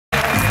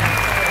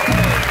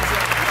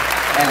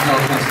Enzo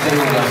can stay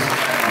with us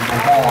and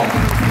perform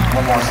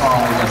one more song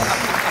with us.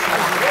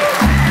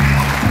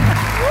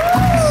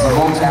 This is a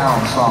Motown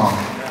song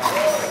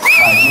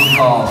by a group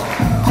called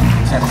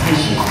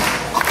Temptation.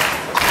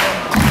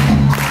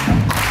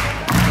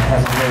 It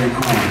has a very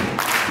cool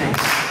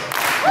bass.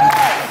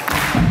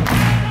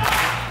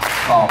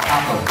 It's called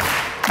Papa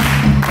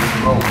with the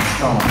Rolling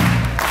Stone.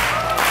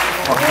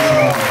 What is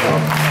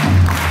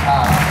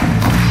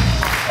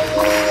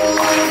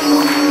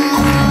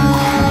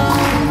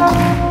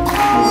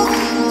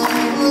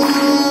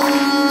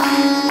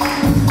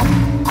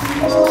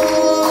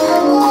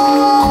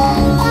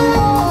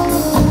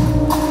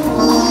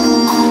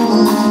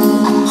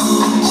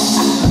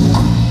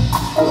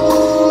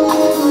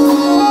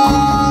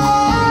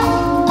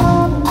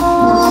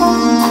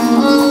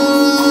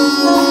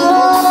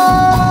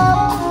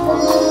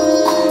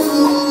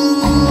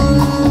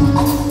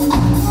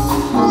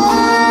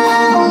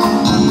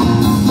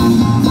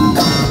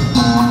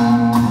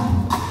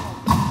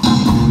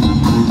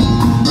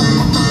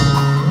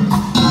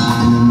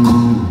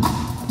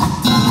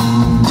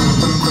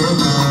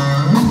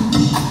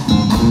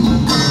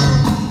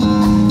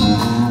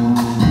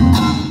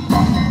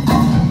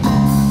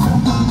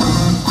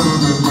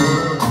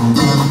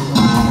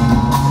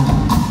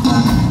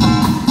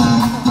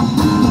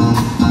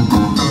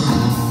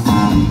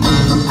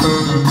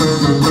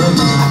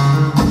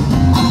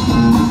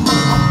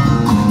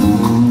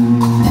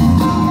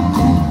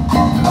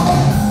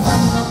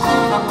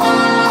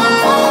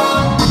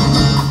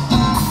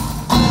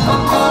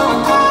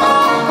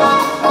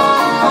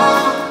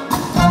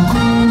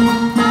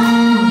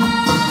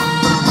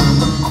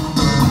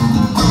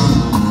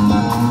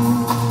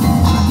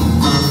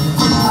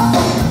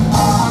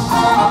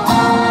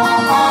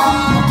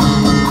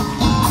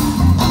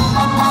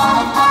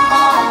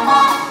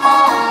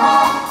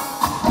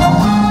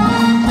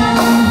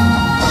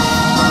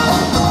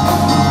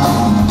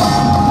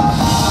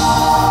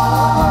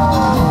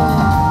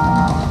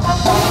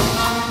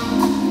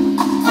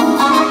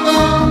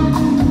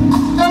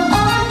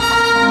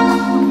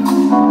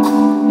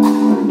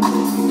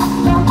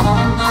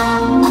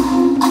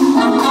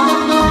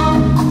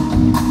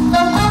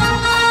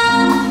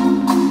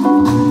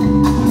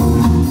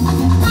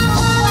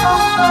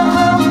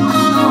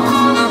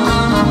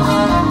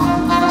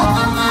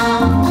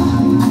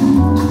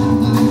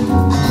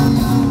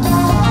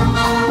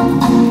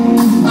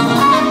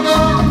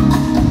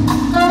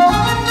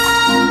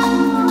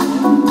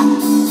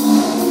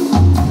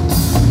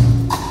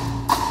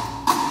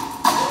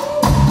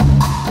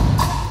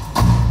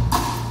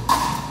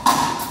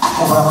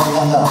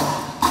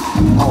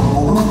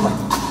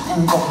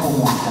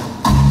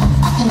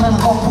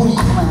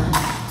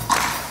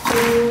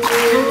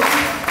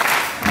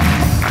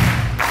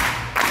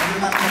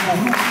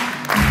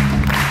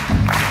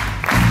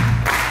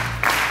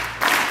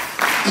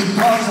It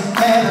was a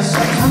better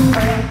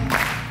September.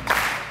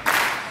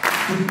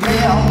 Today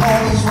I'll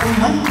always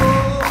remember.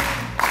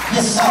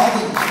 Yes, I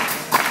will.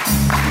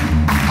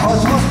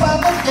 'Cause it was by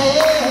the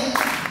day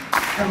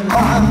of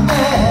my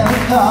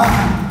America.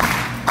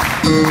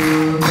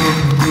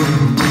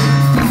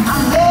 I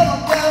never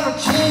got a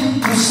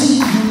chance to see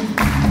you.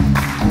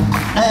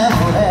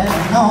 Never had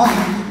a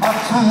naughty or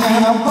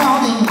turning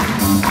about it.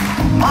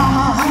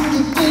 Mama, I'm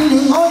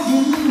depending on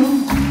you.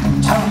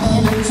 Tell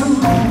me the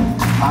truth.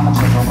 Mama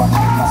just over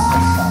here, that's the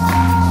sun.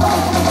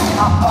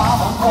 My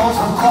father was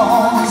a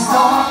rolling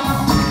star.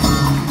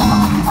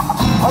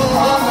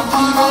 Wherever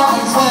he went,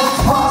 his head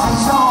was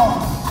his own.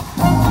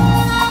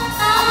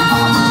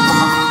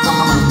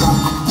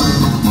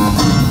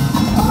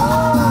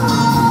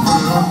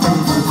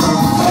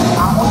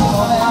 I'm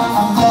waiting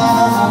on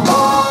the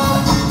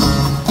road.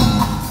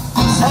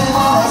 Say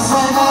what I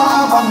say, but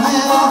I will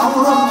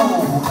never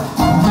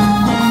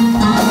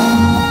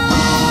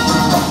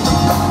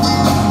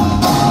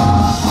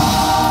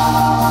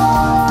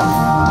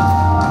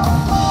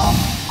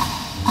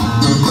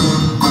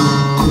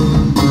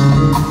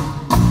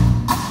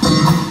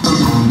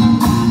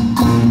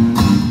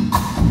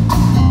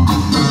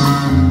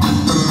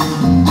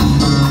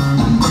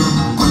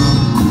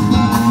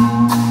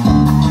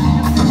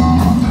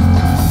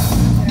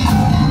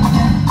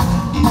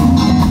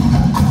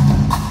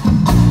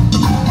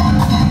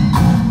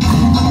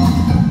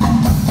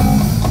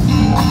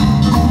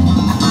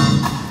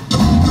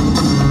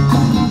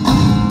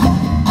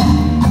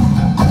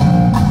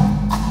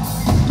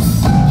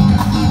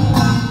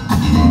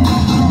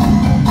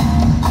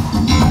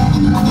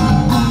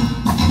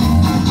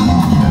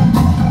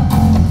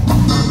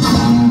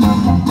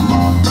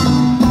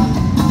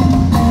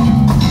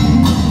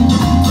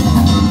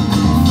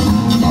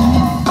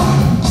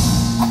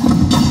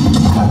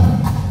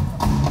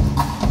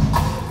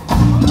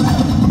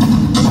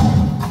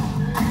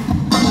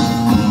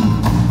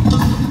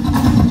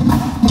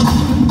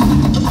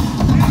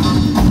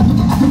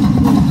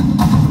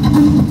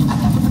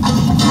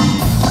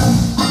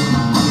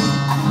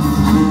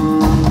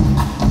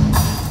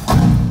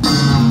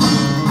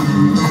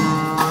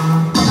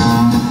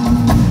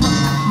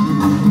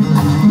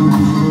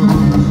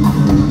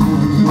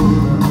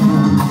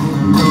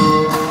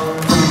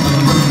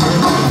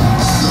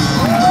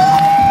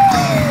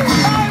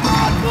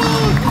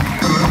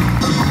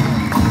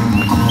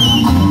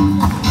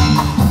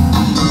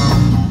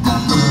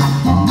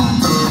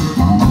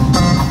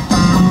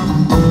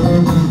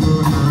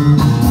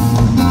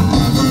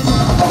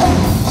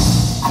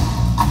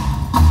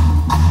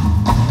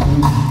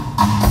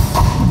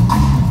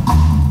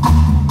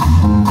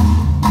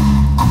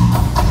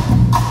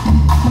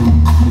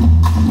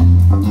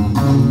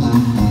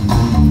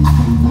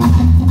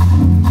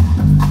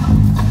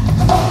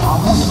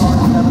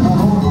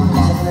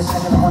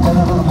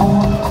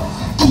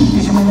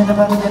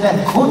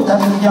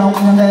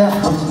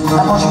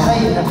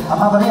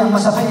vorremmo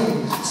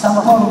sapere,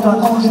 stiamo fuori da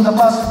con giù da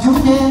basta più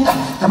niente,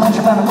 da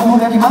mangiare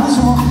pure rimane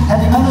su,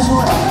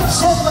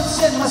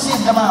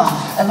 senta ma,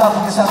 è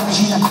l'Africa che si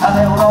avvicina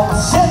all'Europa,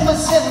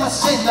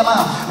 senta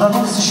ma,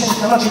 non si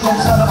scende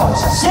l'Occidente alla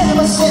cosa,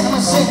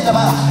 senta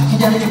ma, chi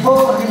tiene più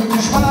povero, chi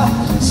più spara,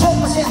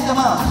 senta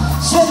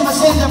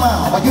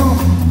ma, voglio,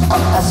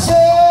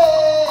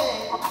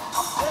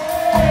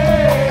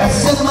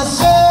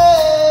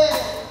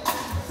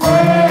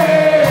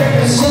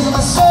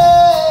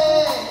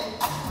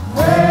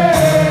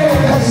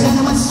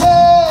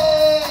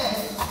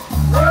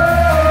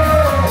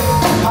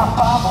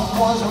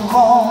 was a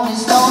rolling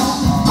stone.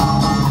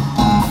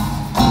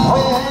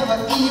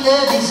 Wherever he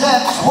led his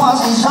axe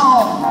was his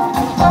own.